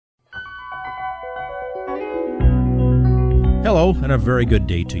Hello, and a very good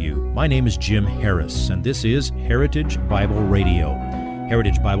day to you. My name is Jim Harris, and this is Heritage Bible Radio.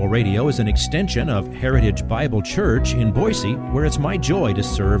 Heritage Bible Radio is an extension of Heritage Bible Church in Boise, where it's my joy to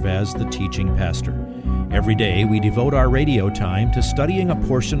serve as the teaching pastor. Every day, we devote our radio time to studying a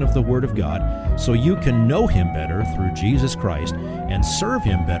portion of the Word of God so you can know Him better through Jesus Christ and serve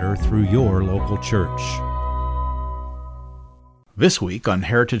Him better through your local church. This week on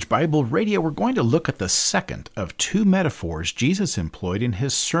Heritage Bible Radio, we're going to look at the second of two metaphors Jesus employed in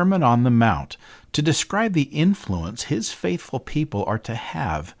His Sermon on the Mount to describe the influence His faithful people are to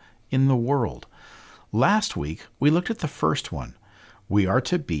have in the world. Last week, we looked at the first one. We are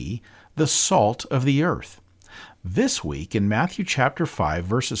to be the salt of the earth. This week, in Matthew chapter 5,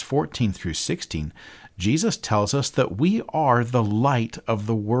 verses 14 through 16, Jesus tells us that we are the light of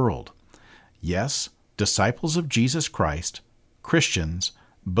the world. Yes, disciples of Jesus Christ, Christians,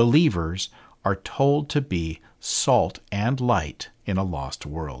 believers, are told to be salt and light in a lost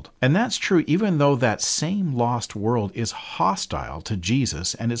world. And that's true even though that same lost world is hostile to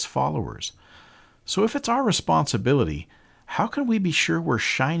Jesus and His followers. So if it's our responsibility, how can we be sure we're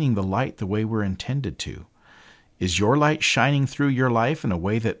shining the light the way we're intended to? Is your light shining through your life in a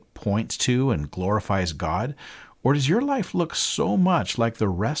way that points to and glorifies God? Or does your life look so much like the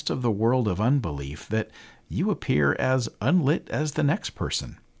rest of the world of unbelief that you appear as unlit as the next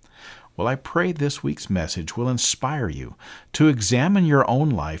person? Well, I pray this week's message will inspire you to examine your own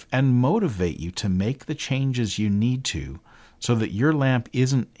life and motivate you to make the changes you need to so that your lamp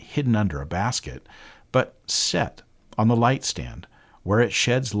isn't hidden under a basket, but set on the light stand where it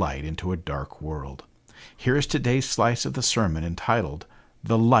sheds light into a dark world. Here is today's slice of the sermon entitled,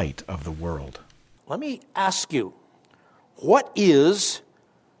 The Light of the World. Let me ask you, what is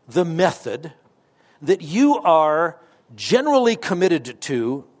the method that you are generally committed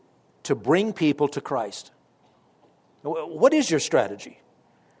to bring people to Christ? What is your strategy?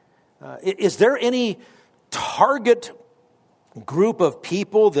 Is there any target group of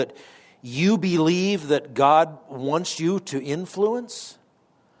people that you believe that God wants you to influence?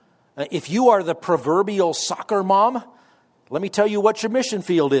 If you are the proverbial soccer mom, let me tell you what your mission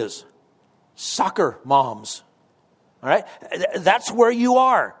field is. Soccer moms. All right? That's where you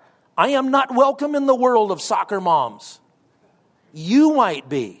are. I am not welcome in the world of soccer moms. You might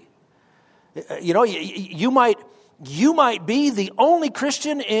be. You might be the only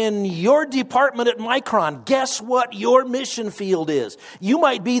Christian in your department at Micron. Guess what your mission field is? You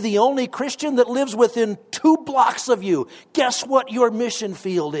might be the only Christian that lives within 2 blocks of you. Guess what your mission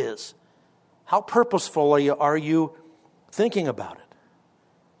field is? How purposeful are you thinking about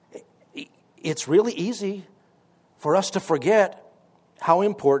it? It's really easy for us to forget how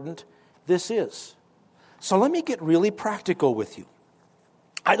important this is. So let me get really practical with you.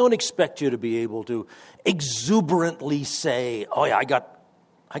 I don't expect you to be able to exuberantly say, oh yeah,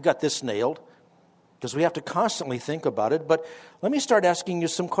 I got this nailed, because we have to constantly think about it. But let me start asking you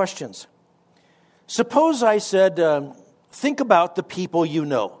some questions. Suppose I said, think about the people you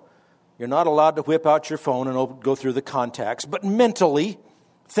know. You're not allowed to whip out your phone and go through the contacts, but mentally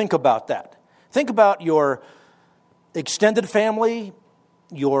think about that. Think about your extended family,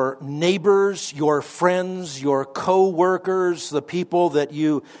 your neighbors, your friends, your co-workers, the people that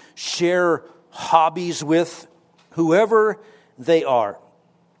you share hobbies with, whoever they are.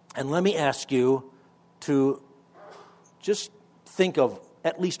 And let me ask you to just think of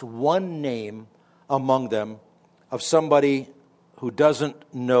at least one name among them of somebody who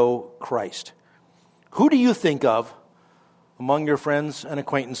doesn't know Christ. Who do you think of among your friends and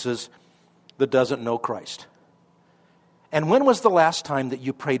acquaintances that doesn't know Christ? And when was the last time that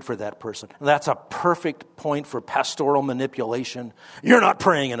you prayed for that person? That's a perfect point for pastoral manipulation. You're not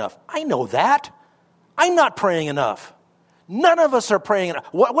praying enough. I know that. I'm not praying enough. None of us are praying enough.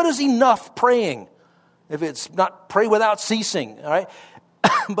 What is enough praying? If it's not pray without ceasing, all right?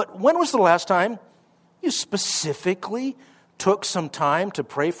 But when was the last time you specifically took some time to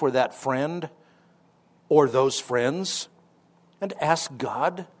pray for that friend or those friends and ask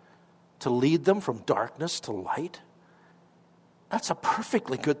God to lead them from darkness to light? That's a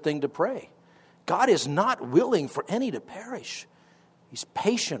perfectly good thing to pray. God is not willing for any to perish. He's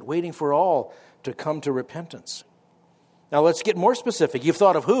patient, waiting for all to come to repentance. Now let's get more specific. You've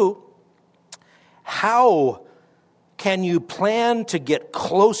thought of who. How can you plan to get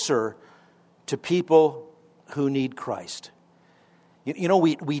closer to people who need Christ? You know,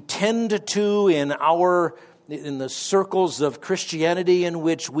 we tend to, in the circles of Christianity in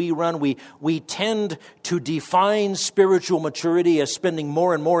which we run, we tend to define spiritual maturity as spending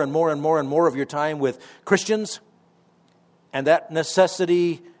more and more and more and more and more of your time with Christians. and that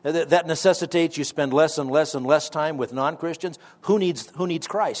necessitates you spend less and less and less time with non-Christians, who needs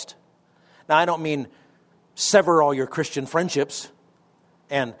Christ? Now, I don't mean sever all your Christian friendships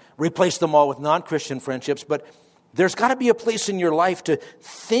and replace them all with non-Christian friendships, but there's got to be a place in your life to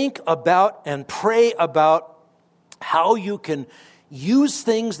think about and pray about how you can use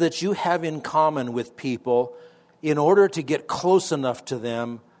things that you have in common with people in order to get close enough to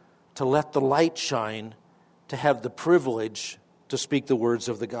them to let the light shine, to have the privilege to speak the words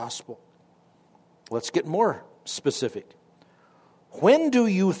of the gospel. Let's get more specific. When do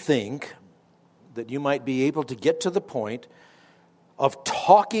you think that you might be able to get to the point of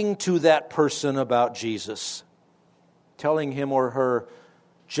talking to that person about Jesus, telling him or her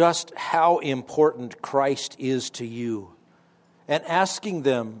just how important Christ is to you, and asking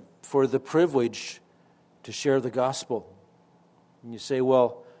them for the privilege to share the gospel? And you say,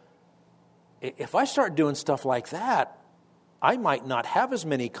 well, if I start doing stuff like that, I might not have as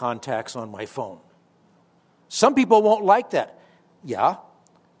many contacts on my phone. Some people won't like that. Yeah,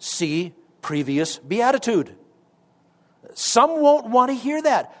 see previous beatitude. Some won't want to hear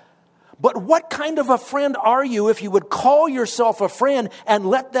that. But what kind of a friend are you if you would call yourself a friend and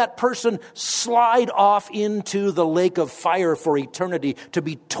let that person slide off into the lake of fire for eternity to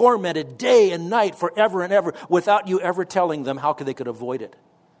be tormented day and night forever and ever without you ever telling them how they could avoid it?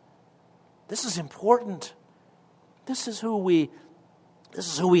 This is important. This is who we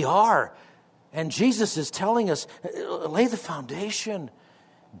are. And Jesus is telling us, lay the foundation.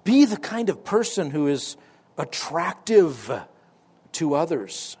 Be the kind of person who is attractive to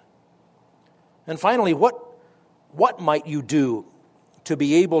others. And finally, what might you do to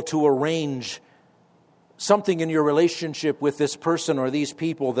be able to arrange something in your relationship with this person or these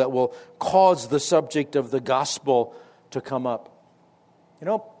people that will cause the subject of the gospel to come up?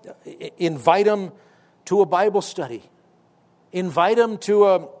 Invite them to a Bible study. Invite them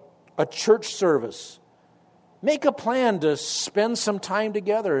to a church service. Make a plan to spend some time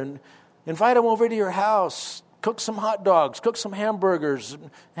together and invite them over to your house. Cook some hot dogs, cook some hamburgers,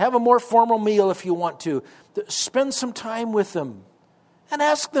 have a more formal meal if you want to. Spend some time with them and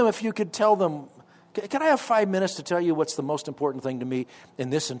ask them if you could tell them, can I have 5 minutes to tell you what's the most important thing to me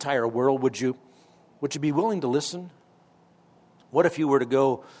in this entire world? Would you be willing to listen? What if you were to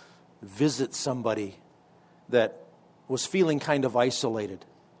go visit somebody that was feeling kind of isolated?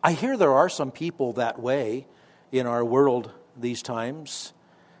 I hear there are some people that way in our world these times.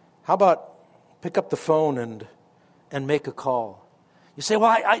 How about pick up the phone and make a call? You say,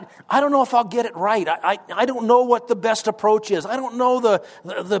 well, I don't know if I'll get it right. I don't know what the best approach is. I don't know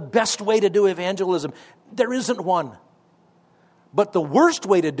the best way to do evangelism. There isn't one. But the worst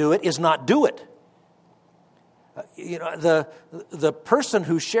way to do it is not do it. The person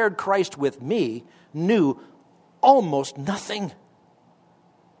who shared Christ with me knew almost nothing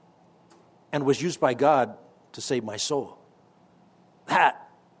and was used by God to save my soul. That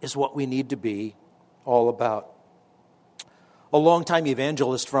is what we need to be all about. A longtime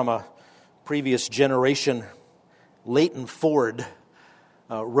evangelist from a previous generation, Leighton Ford,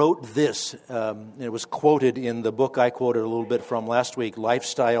 wrote this. It was quoted in the book I quoted a little bit from last week,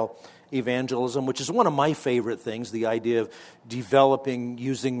 Lifestyle Evangelism, which is one of my favorite things, the idea of developing,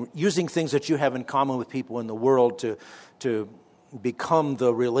 using things that you have in common with people in the world to become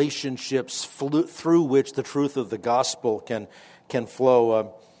the relationships through which the truth of the gospel can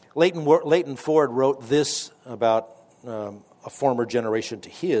flow. Leighton Ford wrote this about a former generation to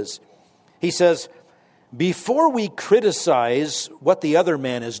his. He says, before we criticize what the other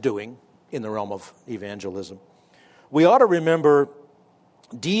man is doing in the realm of evangelism, we ought to remember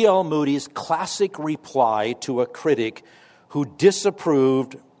D.L. Moody's classic reply to a critic who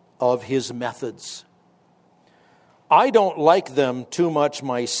disapproved of his methods. I don't like them too much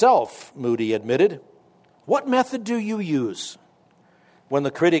myself, Moody admitted. What method do you use? When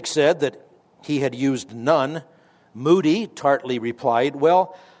the critic said that he had used none, Moody tartly replied,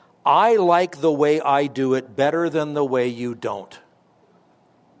 well, I like the way I do it better than the way you don't.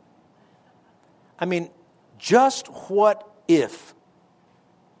 I mean, just what if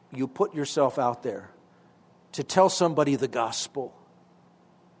you put yourself out there to tell somebody the gospel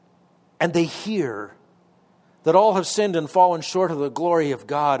and they hear that all have sinned and fallen short of the glory of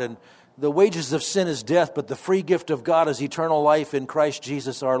God, and the wages of sin is death, but the free gift of God is eternal life in Christ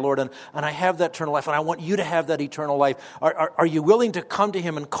Jesus our Lord. And I have that eternal life, and I want you to have that eternal life. Are you willing to come to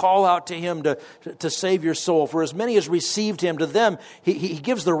Him and call out to Him to save your soul? For as many as received Him, to them He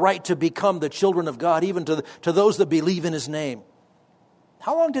gives the right to become the children of God, even to those that believe in His name.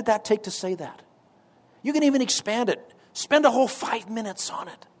 How long did that take to say that? You can even expand it. Spend a whole 5 minutes on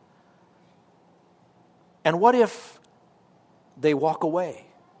it. And what if they walk away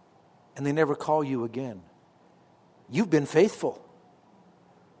and they never call you again. You've been faithful.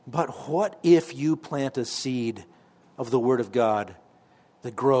 But what if you plant a seed of the Word of God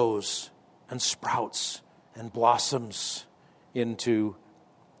that grows and sprouts and blossoms into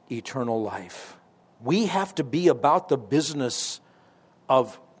eternal life? We have to be about the business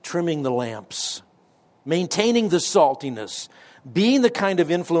of trimming the lamps, maintaining the saltiness, being the kind of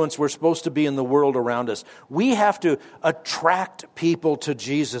influence we're supposed to be in the world around us. We have to attract people to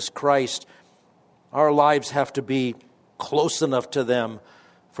Jesus Christ. Our lives have to be close enough to them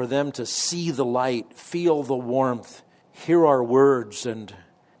for them to see the light, feel the warmth, hear our words, and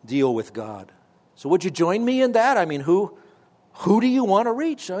deal with God. So would you join me in that? I mean, who do you want to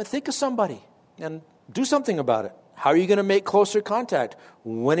reach? Think of somebody and do something about it. How are you going to make closer contact?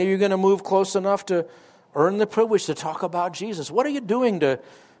 When are you going to move close enough to earn the privilege to talk about Jesus? What are you doing to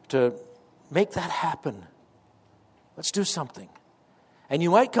make that happen? Let's do something. And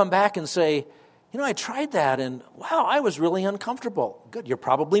you might come back and say, I tried that and wow, I was really uncomfortable. Good, you're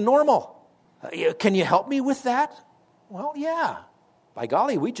probably normal. Can you help me with that? Well, yeah. By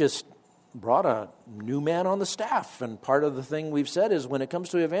golly, we just brought a new man on the staff, and part of the thing we've said is when it comes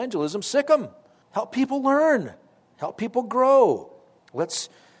to evangelism, sick them. Help people learn. Help people grow. Let's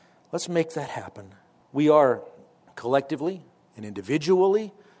make that happen. We are collectively and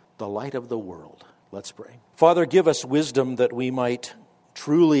individually the light of the world. Let's pray. Father, give us wisdom that we might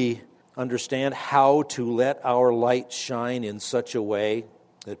truly understand how to let our light shine in such a way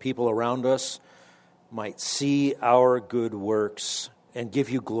that people around us might see our good works and give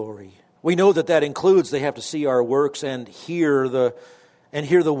you glory. We know that includes they have to see our works and hear the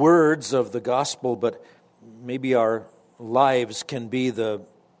words of the gospel, but maybe our lives can be the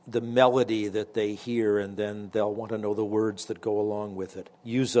melody that they hear, and then they'll want to know the words that go along with it.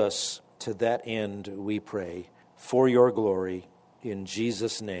 Use us to that end, we pray, for your glory. In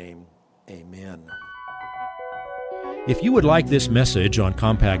Jesus' name, amen. If you would like this message on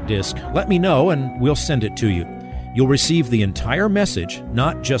compact disc, let me know and we'll send it to you. You'll receive the entire message,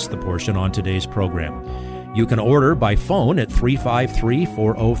 not just the portion on today's program. You can order by phone at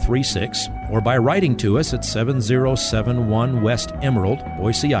 353-4036 or by writing to us at 7071 West Emerald,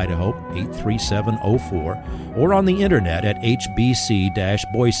 Boise, Idaho, 83704, or on the internet at hbc-boise.org.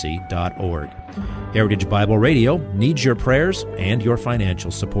 Heritage Bible Radio needs your prayers and your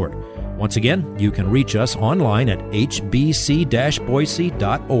financial support. Once again, you can reach us online at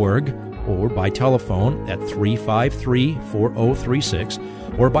hbc-boise.org or by telephone at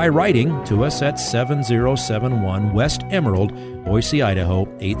 353-4036 or by writing to us at 7071 West Emerald, Boise, Idaho,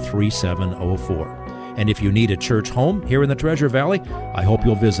 83704. And if you need a church home here in the Treasure Valley, I hope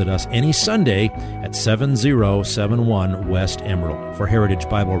you'll visit us any Sunday at 7071 West Emerald. For Heritage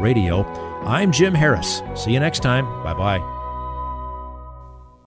Bible Radio, I'm Jim Harris. See you next time. Bye-bye.